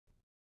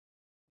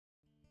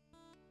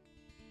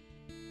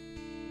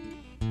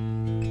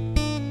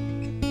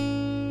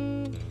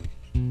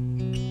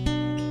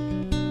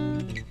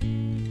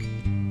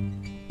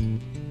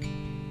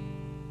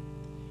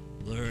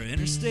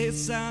interstate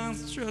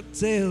signs, truck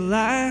tail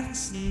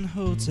lights, and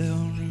hotel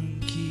room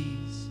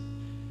keys.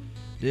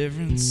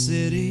 Different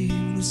city,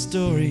 the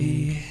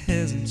story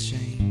hasn't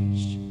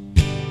changed.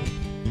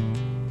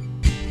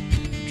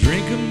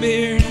 Drink a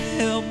beer and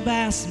help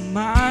buy some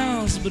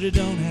miles, but it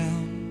don't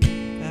help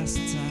pass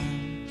the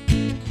time.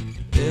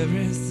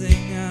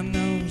 Everything I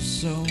know is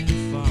so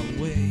far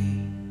away.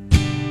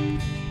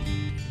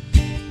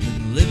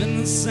 Been living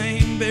the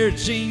same bare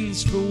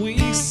jeans for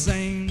weeks,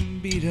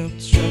 same beat up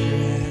trucker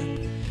hat,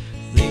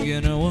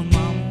 thinking of what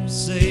mama would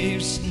say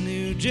if she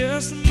knew,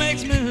 just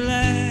makes me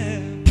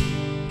laugh.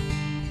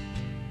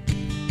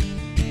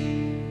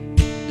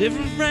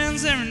 Different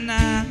friends every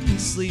night and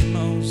sleep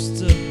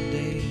most of the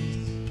days.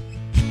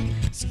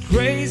 It's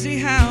crazy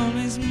how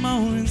these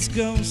moments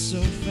go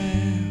so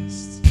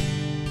fast.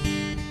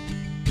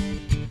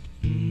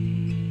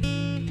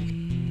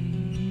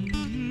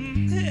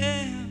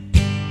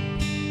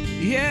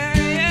 Yeah,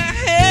 yeah,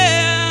 yeah.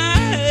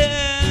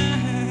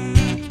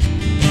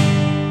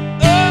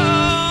 Oh,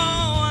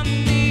 I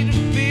need to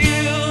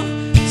feel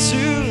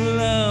true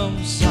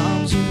love's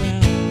arms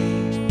around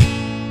me.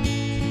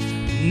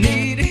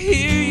 Need to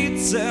hear you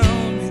tell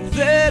me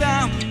that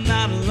I'm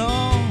not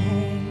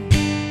alone.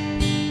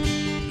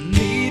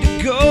 Need to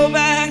go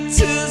back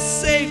to the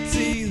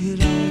safety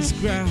that always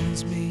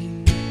grounds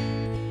me.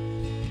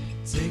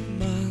 Take a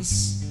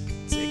bus,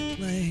 take a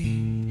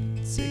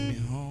plane, take me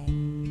home.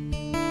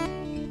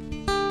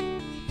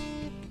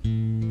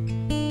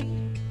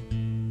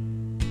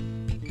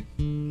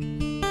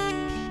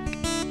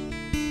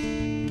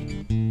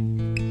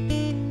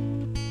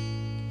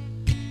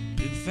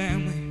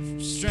 Family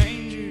from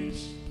strangers,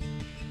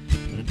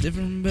 but a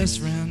different best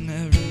friend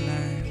every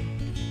night.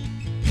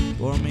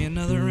 Pour me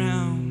another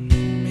round for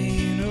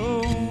me, and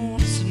oh,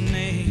 what's the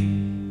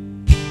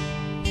name?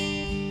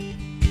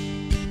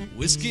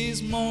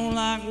 Whiskey's more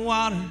like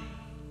water,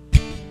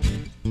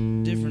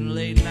 different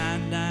late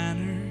night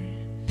diner.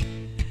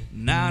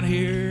 And out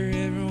here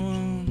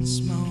everyone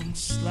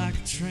smokes like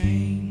a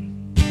train.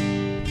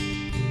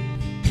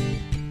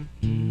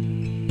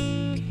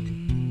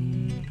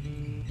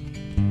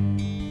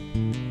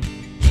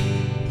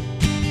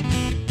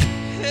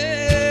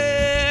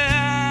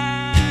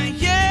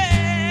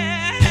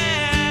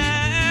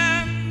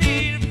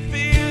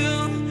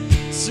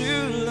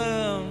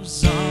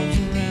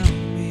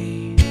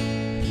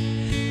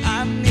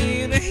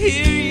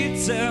 Hear you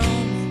tell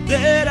me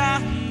that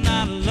I'm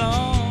not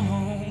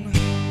alone.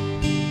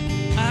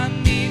 I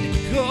need to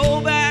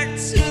go back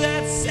to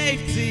that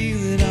safety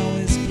that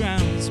always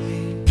grounds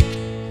me.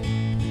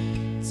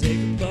 Take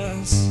a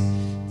bus,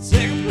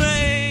 take a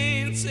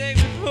plane, take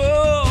me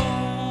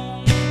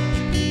home.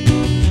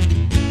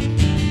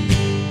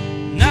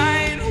 And I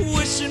ain't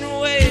wishing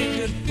away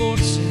good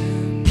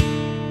fortune.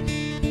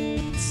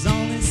 It's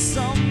only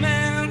some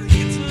men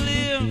get to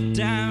live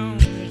down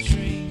their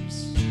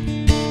dreams.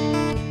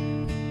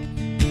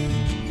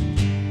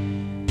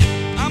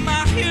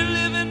 Here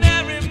living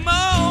every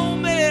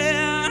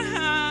moment,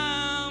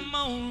 I'm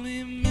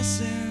only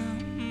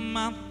missing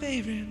my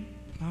favorite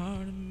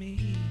part of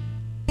me.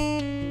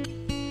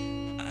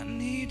 I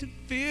need to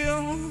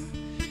feel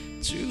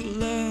true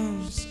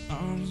love's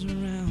arms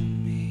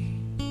around me.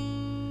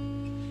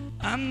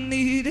 I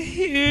need to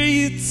hear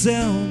you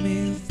tell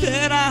me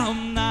that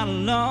I'm not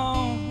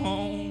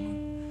alone.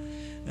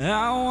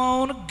 I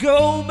want to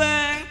go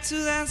back to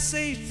that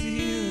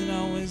safety that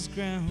always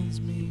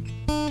grounds me.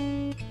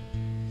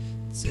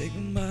 Take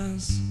a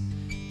bus,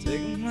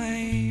 take a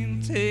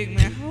plane, take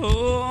me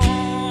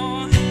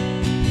home.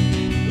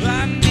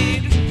 I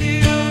need to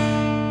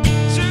feel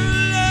true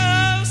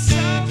love's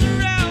arms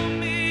around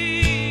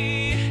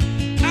me.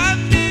 I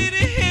need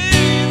to hear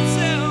you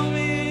tell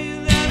me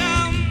that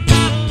I'm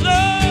not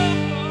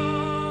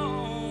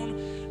alone.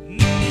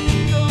 Need to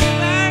go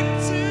back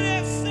to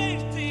that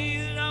safety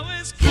that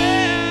always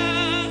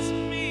grabs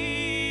me.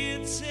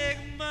 Take a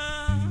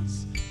bus,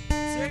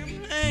 take a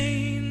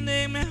plane,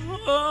 take me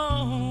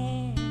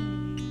home.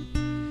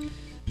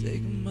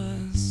 Take a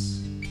bus,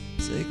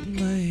 take a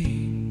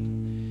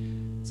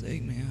plane,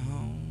 take me